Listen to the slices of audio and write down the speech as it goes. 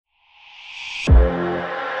All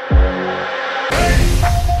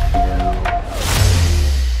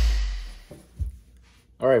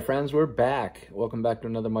right, friends, we're back. Welcome back to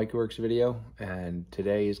another Mikey Works video, and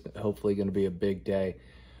today is hopefully going to be a big day.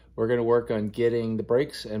 We're going to work on getting the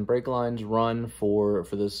brakes and brake lines run for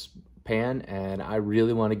this pan, and I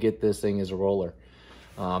really want to get this thing as a roller.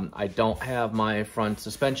 I don't have my front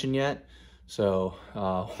suspension yet, so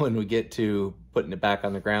when we get to putting it back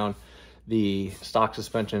on the ground, the stock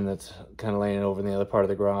suspension that's kind of laying over in the other part of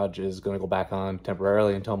the garage is going to go back on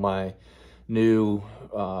temporarily until my new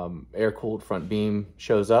air-cooled front beam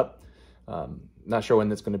shows up. Not sure when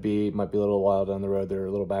that's going to be. It might be a little while down the road. They're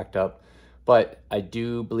a little backed up, but I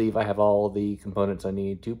do believe I have all the components I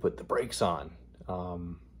need to put the brakes on.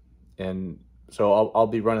 And so I'll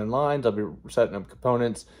be running lines. I'll be setting up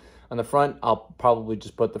components. On the front, I'll probably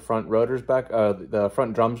just put the front rotors back, the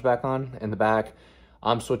front drums back on. In the back,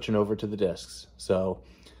 I'm switching over to the discs. So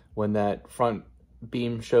when that front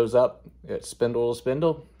beam shows up, it's spindle to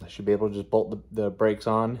spindle, I should be able to just bolt the brakes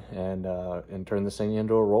on and turn this thing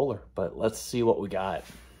into a roller. But let's see what we got.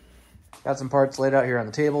 Got some parts laid out here on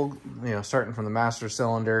the table, starting from the master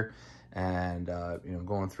cylinder and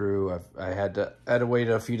going through. I had to wait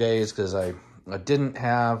a few days because I didn't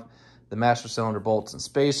have the master cylinder bolts and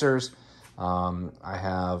spacers. I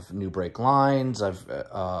have new brake lines. I've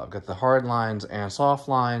got the hard lines and soft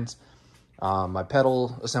lines. My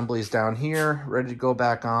pedal assembly is down here, ready to go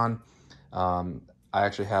back on. I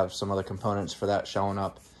actually have some other components for that showing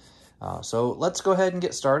up. So let's go ahead and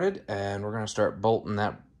get started, and we're going to start bolting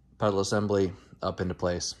that pedal assembly up into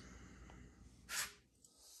place.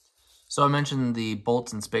 So I mentioned the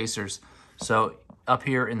bolts and spacers. So up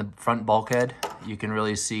here in the front bulkhead, you can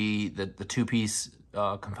really see the two-piece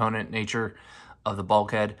component nature of the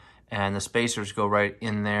bulkhead, and the spacers go right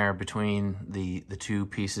in there between the two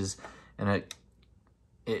pieces. And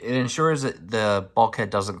it ensures that the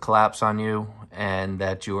bulkhead doesn't collapse on you and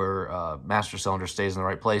that your master cylinder stays in the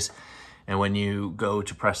right place. And when you go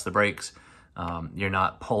to press the brakes, you're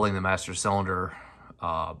not pulling the master cylinder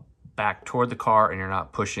back toward the car, and you're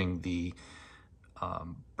not pushing the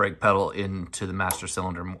brake pedal into the master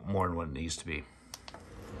cylinder more than what it needs to be.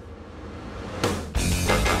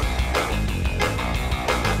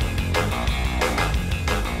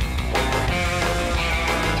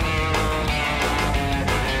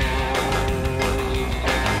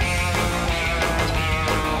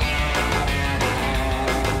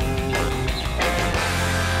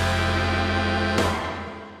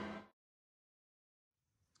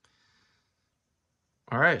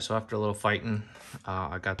 All right, so after a little fighting,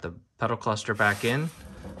 I got the pedal cluster back in,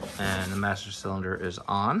 and the master cylinder is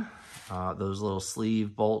on. Those little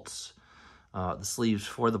sleeve bolts, the sleeves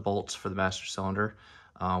for the bolts for the master cylinder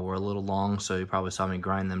were a little long, so you probably saw me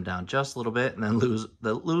grind them down just a little bit and then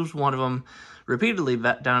lose one of them repeatedly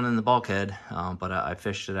down in the bulkhead, but I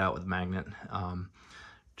fished it out with a magnet.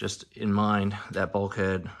 Just in mind, that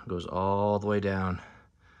bulkhead goes all the way down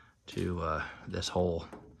to this hole.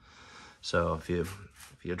 So if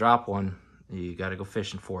you drop one, you got to go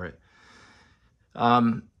fishing for it.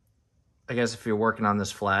 I guess if you're working on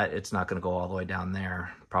this flat, it's not going to go all the way down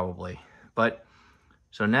there, probably. But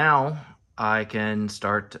so now I can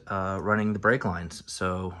start running the brake lines.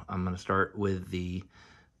 So I'm going to start with the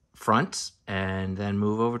fronts and then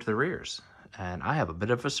move over to the rears. And I have a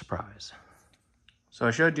bit of a surprise. So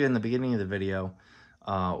I showed you in the beginning of the video,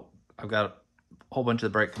 I've got a whole bunch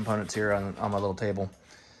of the brake components here on my little table.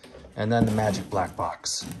 And then the magic black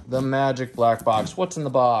box. The magic black box. What's in the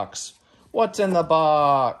box? What's in the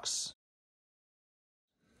box?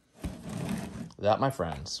 That, my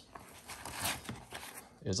friends,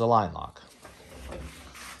 is a line lock.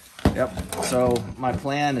 Yep. So my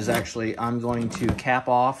plan is actually I'm going to cap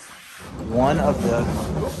off one of the...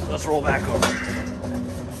 Let's roll back over.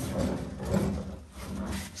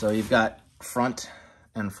 So you've got front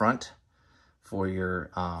and front for your...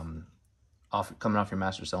 coming off your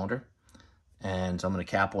master cylinder. And so I'm going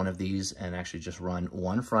to cap one of these and actually just run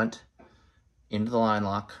one front into the line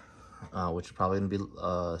lock, which is probably going to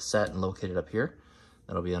be set and located up here.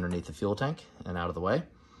 That'll be underneath the fuel tank and out of the way.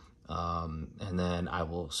 And then I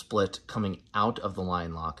will split coming out of the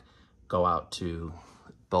line lock, go out to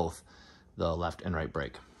both the left and right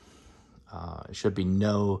brake. It should be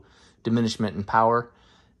no diminishment in power,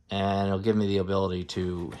 and it'll give me the ability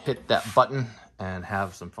to hit that button and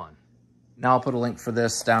have some fun. Now I'll put a link for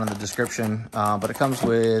this down in the description, but it comes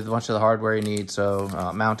with a bunch of the hardware you need. So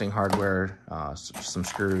mounting hardware, some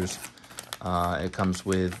screws. It comes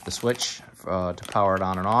with the switch to power it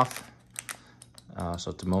on and off. So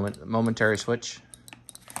it's a momentary switch.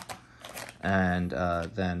 And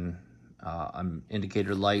then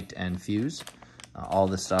indicator light and fuse. All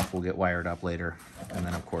this stuff will get wired up later. And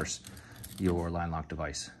then of course, your line lock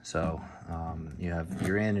device. So you have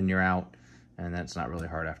your in and your out, and that's not really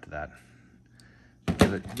hard after that.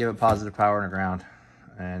 Give it positive power and a ground.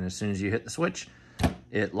 And as soon as you hit the switch,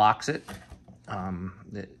 it locks it.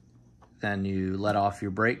 Then you let off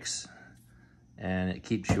your brakes, and it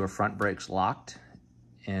keeps your front brakes locked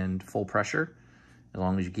and full pressure as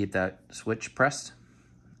long as you keep that switch pressed.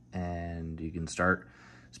 And you can start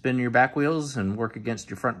spinning your back wheels and work against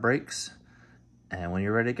your front brakes. And when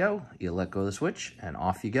you're ready to go, you let go of the switch and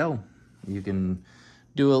off you go. You can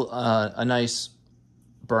do a nice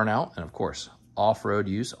burnout, and of course, off-road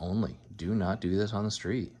use only. Do not do this on the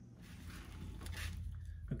street.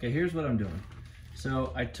 Okay, here's what I'm doing.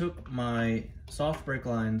 So I took my soft brake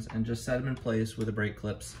lines and just set them in place with the brake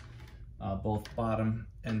clips, both bottom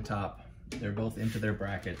and top. They're both into their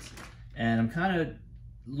brackets. And I'm kind of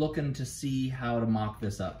looking to see how to mock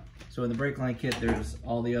this up. So in the brake line kit, there's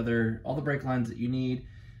all the brake lines that you need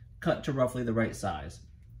cut to roughly the right size.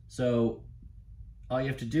 So all you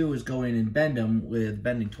have to do is go in and bend them with a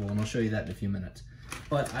bending tool, and I'll show you that in a few minutes.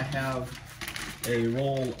 But I have a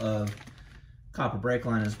roll of copper brake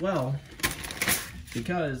line as well,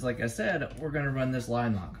 because like I said, we're gonna run this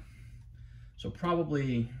line lock. So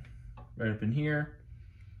probably right up in here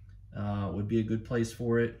would be a good place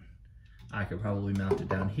for it. I could probably mount it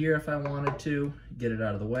down here if I wanted to, get it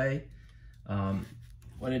out of the way.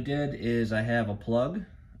 What I did is I have a plug.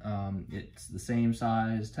 It's the same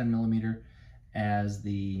size, 10 millimeter, as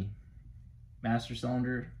the master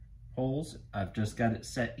cylinder holes. I've just got it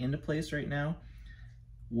set into place right now.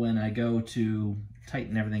 When I go to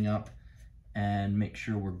tighten everything up and make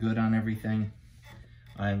sure we're good on everything,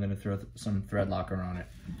 I'm gonna throw some thread locker on it,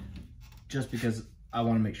 just because I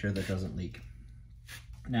wanna make sure that doesn't leak.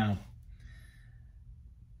 Now,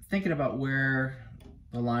 thinking about where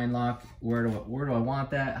the line lock, where do I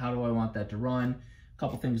want that? How do I want that to run? A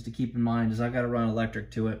couple things to keep in mind is I've got to run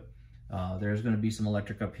electric to it. There's going to be some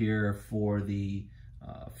electric up here for the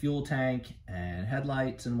fuel tank and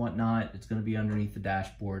headlights and whatnot. It's going to be underneath the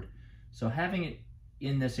dashboard. So having it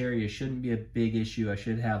in this area shouldn't be a big issue. I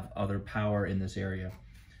should have other power in this area.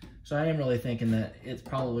 So I am really thinking that it's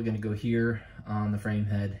probably going to go here on the frame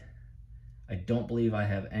head. I don't believe I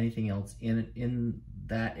have anything else in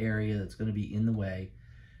that area that's going to be in the way.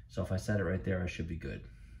 So if I set it right there, I should be good.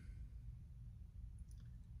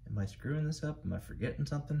 Am I screwing this up? Am I forgetting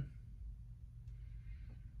something?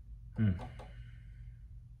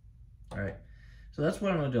 All right, so that's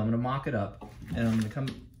what I'm gonna do. I'm gonna mock it up, and I'm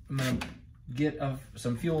gonna get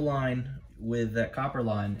some fuel line with that copper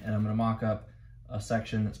line, and I'm gonna mock up a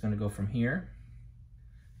section that's gonna go from here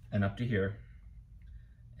and up to here.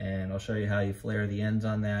 And I'll show you how you flare the ends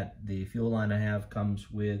on that. The fuel line I have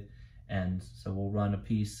comes with ends, so we'll run a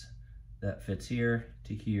piece that fits here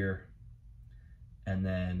to here, and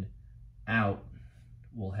then out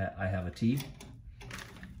I have a T,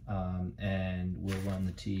 and we'll run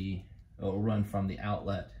the T. It'll run from the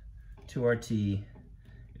outlet to our T.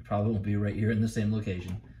 It probably won't be right here in the same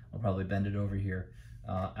location. I'll probably bend it over here,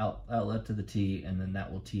 outlet to the T, and then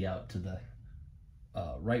that will T out to the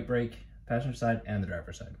right brake, passenger side, and the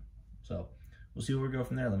driver's side. So we'll see where we go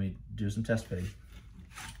from there. Let me do some test fitting.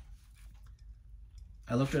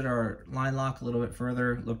 I looked at our line lock a little bit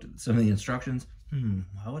further, looked at some of the instructions.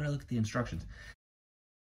 Why would I look at the instructions?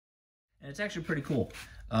 And it's actually pretty cool.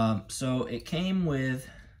 So it came with,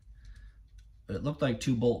 it looked like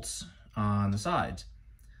 2 bolts on the sides.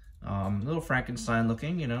 A little Frankenstein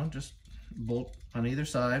looking, you know, just bolt on either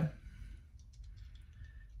side.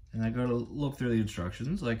 And I go to look through the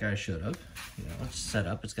instructions like I should have. You know, it's set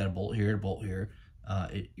up, it's got a bolt here,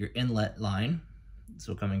 your inlet line,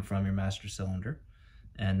 so coming from your master cylinder,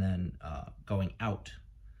 and then going out.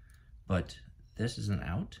 But this is an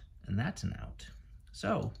out, and that's an out.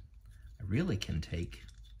 So I really can take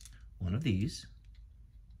one of these,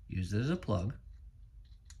 use it as a plug,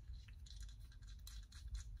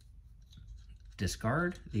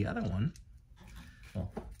 discard the other one, well,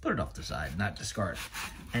 put it off the side, not discard.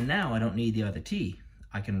 And now I don't need the other T.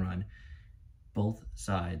 I can run both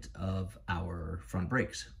sides of our front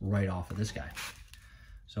brakes right off of this guy.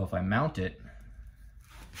 So if I mount it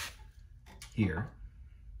here,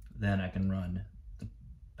 then I can run the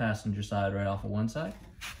passenger side right off of one side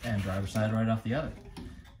and driver side right off the other.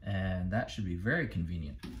 And that should be very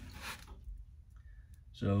convenient.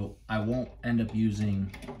 So I won't end up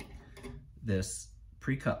using this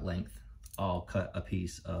pre-cut length. I'll cut a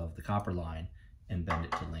piece of the copper line and bend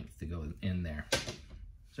it to length to go in there.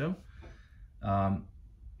 So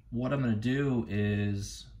what I'm going to do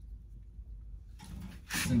is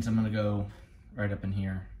since I'm gonna go right up in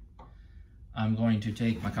here, I'm going to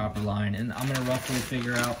take my copper line and I'm gonna roughly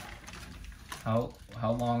figure out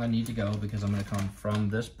how long I need to go, because I'm gonna come from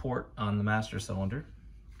this port on the master cylinder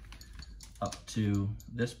up to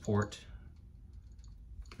this port,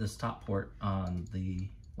 this top port on the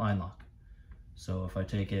line lock. So if I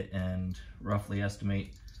take it and roughly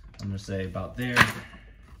estimate, I'm gonna say about there.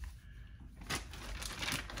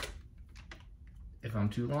 If I'm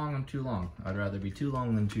too long, I'm too long. I'd rather be too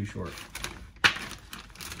long than too short.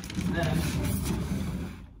 Then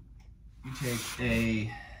you take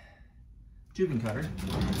a tubing cutter,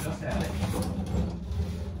 just had it.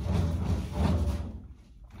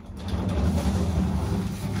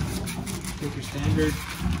 Take your standard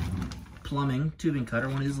plumbing tubing cutter,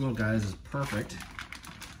 one of these little guys is perfect,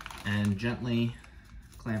 and gently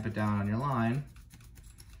clamp it down on your line.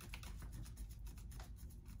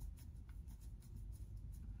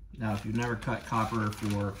 Now, if you've never cut copper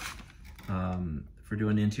for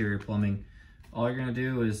doing interior plumbing, all you're gonna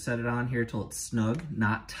do is set it on here till it's snug,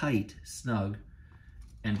 not tight, snug,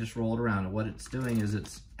 and just roll it around. And what it's doing is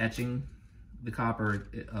it's etching the copper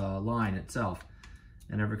line itself.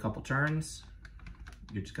 And every couple turns,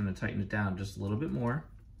 you're just gonna tighten it down just a little bit more.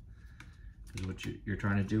 Because what you're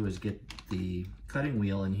trying to do is get the cutting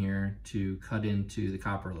wheel in here to cut into the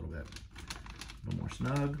copper a little bit. A little more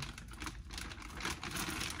snug.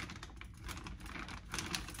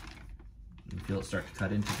 You feel it start to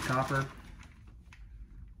cut into the copper.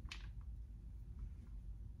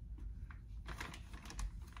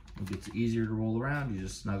 It gets easier to roll around, you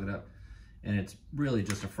just snug it up. And it's really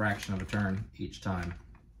just a fraction of a turn each time.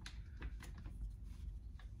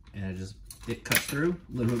 And it cuts through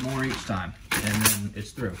a little bit more each time, and then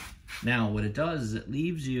it's through. Now what it does is it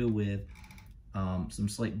leaves you with some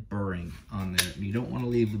slight burring on there. You don't want to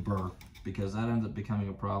leave the burr, because that ends up becoming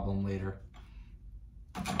a problem later.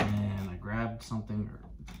 And I grabbed something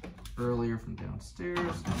earlier from downstairs.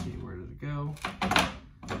 Let's see, where did it go?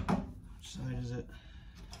 Which side is it?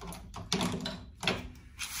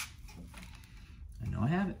 I know I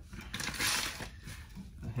have it.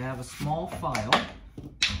 I have a small file.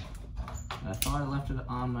 I thought I left it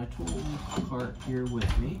on my tool cart here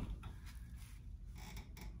with me.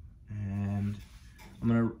 And I'm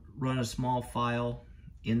gonna run a small file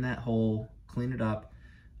in that hole, clean it up,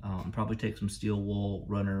 probably take some steel wool,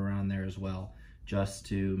 run it around there as well, just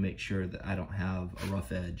to make sure that I don't have a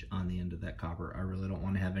rough edge on the end of that copper. I really don't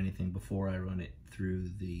want to have anything before I run it through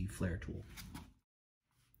the flare tool.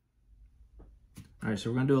 All right, so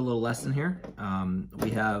we're gonna do a little lesson here. We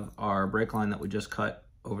have our brake line that we just cut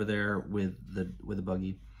over there with the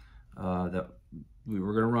buggy that we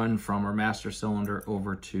were gonna run from our master cylinder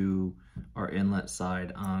over to our inlet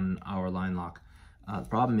side on our line lock. The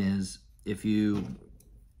problem is, if you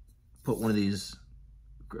put one of these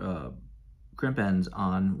crimp ends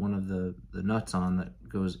on one of the nuts on that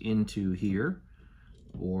goes into here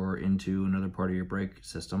or into another part of your brake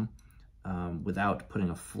system, without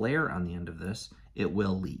putting a flare on the end of this, it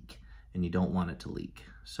will leak, and you don't want it to leak.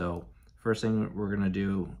 So first thing we're gonna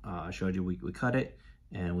do, I showed you, we cut it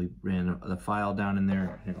and we ran the file down in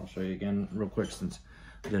there. And I'll show you again real quick since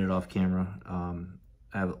I did it off camera.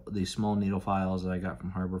 I have these small needle files that I got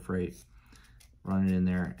from Harbor Freight. Run it in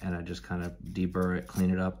there, and I just kind of deburr it, clean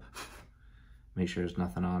it up, make sure there's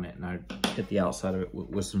nothing on it, and I hit the outside of it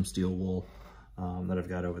with some steel wool that I've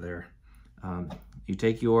got over there. You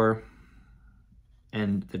take your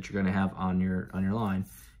end that you're going to have on your line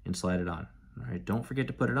and slide it on. All right, don't forget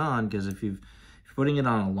to put it on, because if you're putting it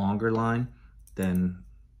on a longer line, then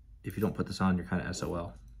if you don't put this on, you're kind of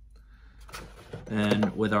SOL.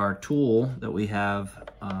 And with our tool that we have,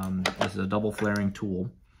 this is a double flaring tool.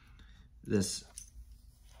 This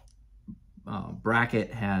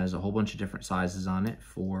bracket has a whole bunch of different sizes on it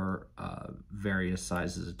for various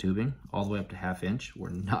sizes of tubing, all the way up to 1/2 inch. We're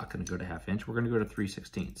not going to go to 1/2 inch. We're going to go to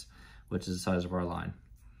 3/16, which is the size of our line.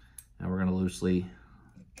 And we're going to loosely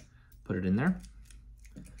put it in there.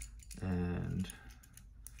 And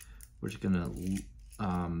we're just going to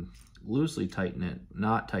loosely tighten it,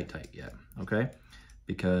 not tight yet, okay?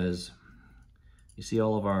 Because you see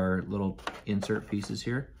all of our little insert pieces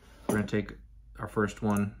here? We're going to take our first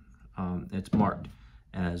one. It's marked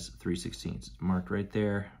as 3/16. It's marked right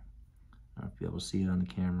there. I don't know if you'll be able to see it on the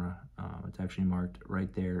camera. It's actually marked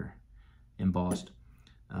right there, embossed.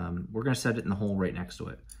 We're going to set it in the hole right next to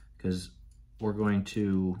it, because we're going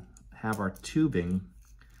to have our tubing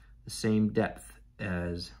the same depth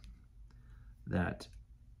as that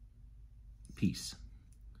piece.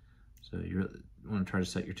 So you want to try to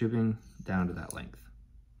set your tubing down to that length.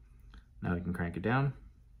 Now we can crank it down,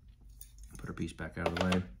 put our piece back out of the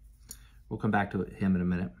way. we'll come back to him in a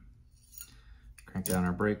minute. Crank down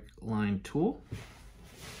our brake line tool.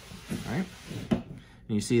 All right. And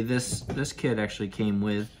you see this kit actually came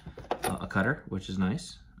with a cutter, which is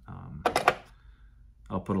nice.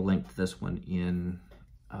 I'll put a link to this one in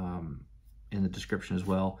the description as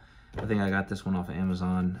well. I think I got this one off of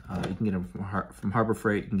Amazon. You can get them from Harbor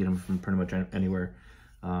Freight. You can get them from pretty much anywhere.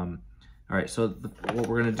 All right, so what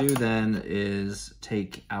we're gonna do then is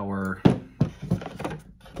take our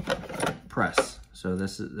press. So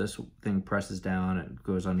this thing presses down, it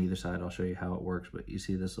goes on either side. I'll show you how it works, but you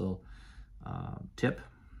see this little tip?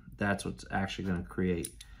 That's what's actually gonna create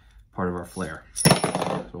part of our flare.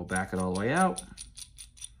 So we'll back it all the way out.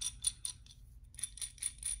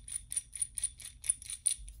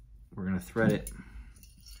 We're gonna thread it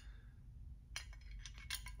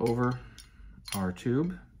over our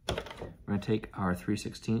tube. We're gonna take our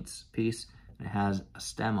 3/16 piece, and it has a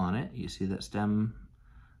stem on it. You see that stem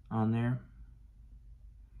on there?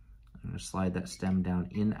 I'm gonna slide that stem down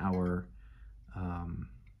in our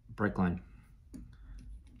brake line.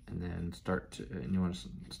 And then and you wanna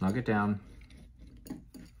snug it down. See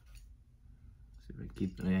if I can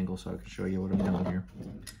keep an angle so I can show you what I'm doing here.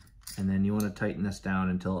 And then you want to tighten this down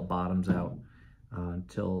until it bottoms out,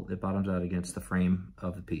 against the frame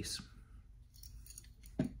of the piece.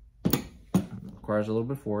 It requires a little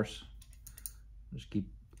bit of force. Just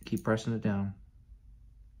keep pressing it down.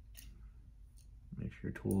 Make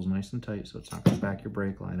sure your tool is nice and tight so it's not going to back your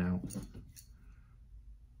brake line out.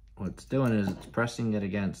 What it's doing is it's pressing it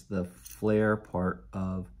against the flare part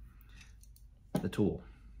of the tool.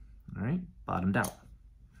 All right, bottomed out.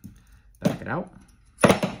 Back it out.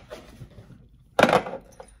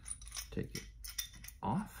 Take it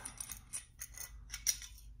off.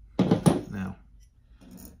 Now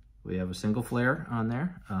we have a single flare on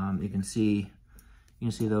there. You can see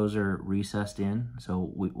those are recessed in.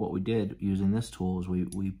 So what we did using this tool is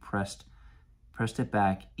we pressed it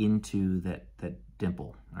back into that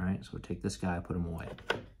dimple. All right. So we'll take this guy, put him away,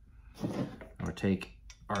 or take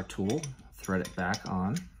our tool, thread it back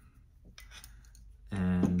on,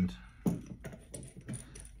 and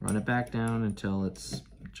run it back down until it's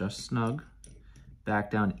just snug, back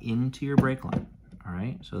down into your brake line. All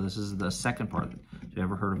right, so this is the second part. If you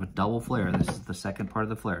ever heard of a double flare, this is the second part of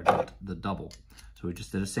the flare, the double. So we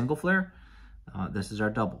just did a single flare. This is our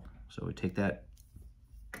double. So we take that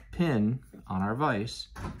pin on our vise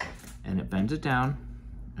and it bends it down,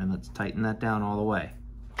 and let's tighten that down all the way.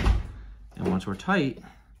 And once we're tight,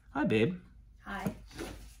 hi babe. Hi.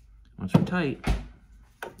 Once we're tight.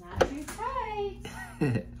 Not too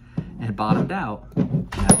tight. And bottomed out,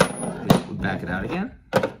 now we back it out again,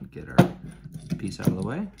 get our piece out of the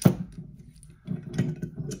way.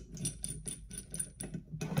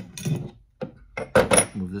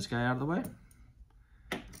 Move this guy out of the way.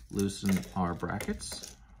 Loosen our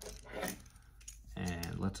brackets.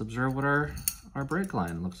 And let's observe what our brake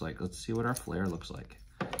line looks like. Let's see what our flare looks like.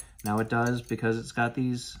 Now it does, because it's got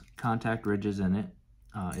these contact ridges in it,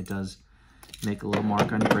 it does make a little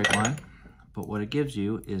mark on your brake line. But what it gives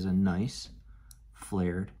you is a nice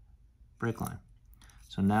flared brake line.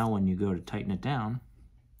 So now when you go to tighten it down,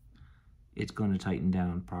 it's going to tighten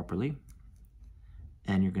down properly,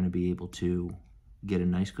 and you're going to be able to get a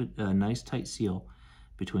nice tight seal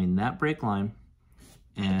between that brake line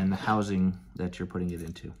and the housing that you're putting it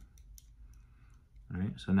into. All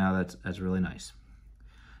right, so now that's really nice.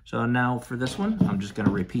 So now for this one, I'm just going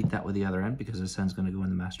to repeat that with the other end, because this end's going to go in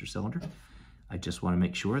the master cylinder. I just want to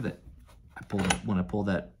make sure that when I pull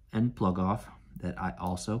that end plug off, that I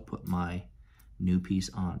also put my new piece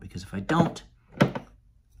on, because if I don't,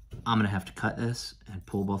 I'm gonna have to cut this and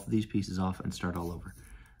pull both of these pieces off and start all over.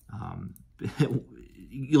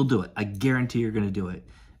 You'll do it. I guarantee you're gonna do it.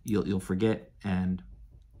 You'll forget, and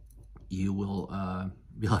you'll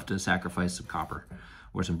have to sacrifice some copper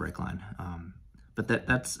or some brake line. But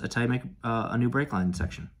that's how you make a new brake line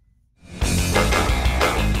section.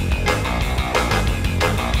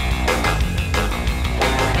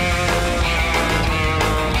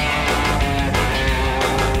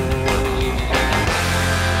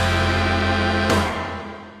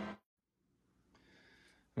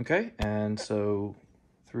 Okay, and so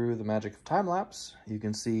through the magic of time lapse, you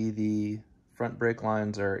can see the front brake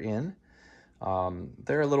lines are in.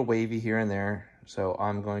 They're a little wavy here and there, so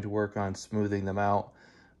I'm going to work on smoothing them out,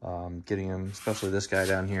 getting them, especially this guy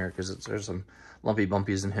down here, because there's some lumpy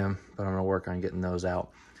bumpies in him, but I'm going to work on getting those out.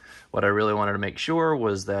 What I really wanted to make sure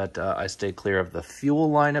was that I stay clear of the fuel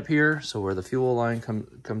line up here. So where the fuel line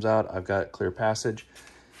comes out, I've got clear passage.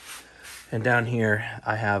 And down here,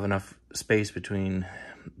 I have enough space between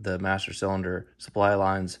the master cylinder supply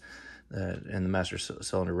lines and the master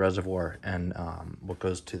cylinder reservoir, and what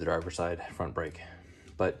goes to the driver's side front brake.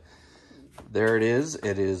 But there it is.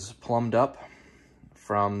 It is plumbed up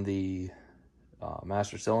from the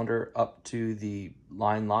master cylinder up to the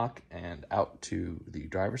line lock and out to the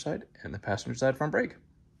driver's side and the passenger side front brake.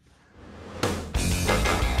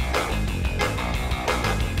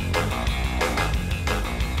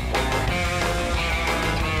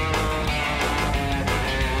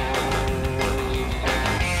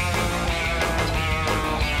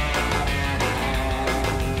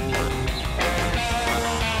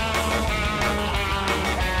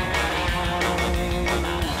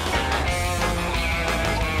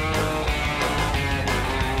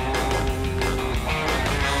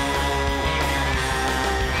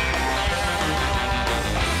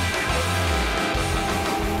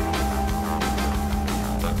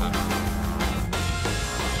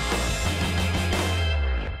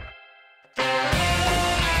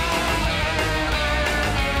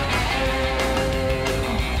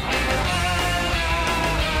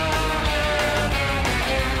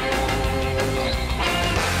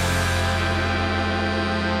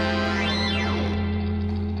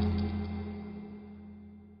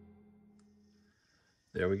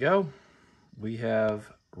 There we go. We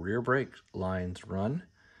have rear brake lines run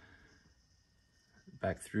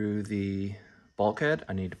back through the bulkhead.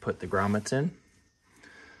 I need to put the grommets in.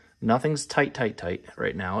 Nothing's tight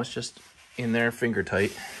right now. It's just in there, finger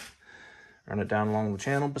tight. Run it down along the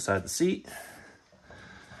channel beside the seat,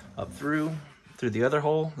 up through the other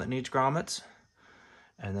hole that needs grommets,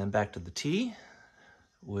 and then back to the T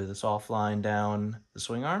with a soft line down the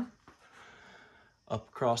swing arm, up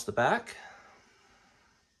across the back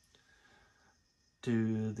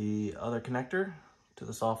to the other connector, to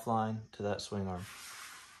the soft line, to that swing arm.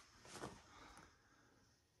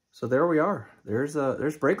 So there we are.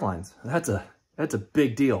 There's brake lines. That's a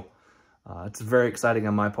big deal. It's very exciting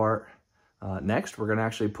on my part. Next, we're gonna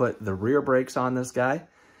actually put the rear brakes on this guy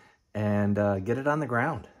and get it on the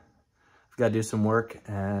ground. I've got to do some work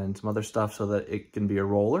and some other stuff so that it can be a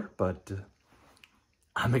roller, but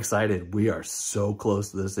I'm excited. We are so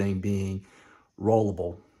close to this thing being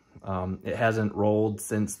rollable. It hasn't rolled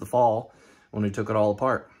since the fall when we took it all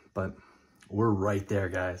apart, but we're right there,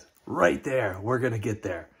 guys. Right there. We're going to get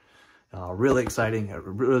there. Really exciting. I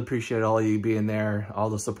really appreciate all of you being there, all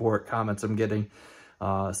the support, comments I'm getting.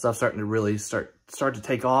 Stuff starting to really start to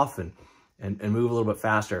take off and move a little bit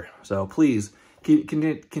faster. So please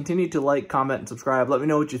continue to like, comment, and subscribe. Let me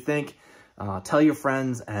know what you think. Tell your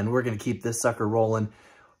friends, and we're going to keep this sucker rolling.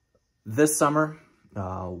 This summer,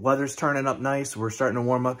 weather's turning up nice. We're starting to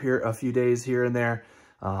warm up here a few days here and there.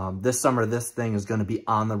 This summer, this thing is going to be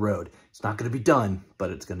on the road. It's not going to be done, but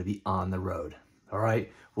it's going to be on the road. All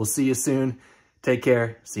right. We'll see you soon. Take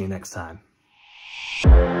care. See you next time.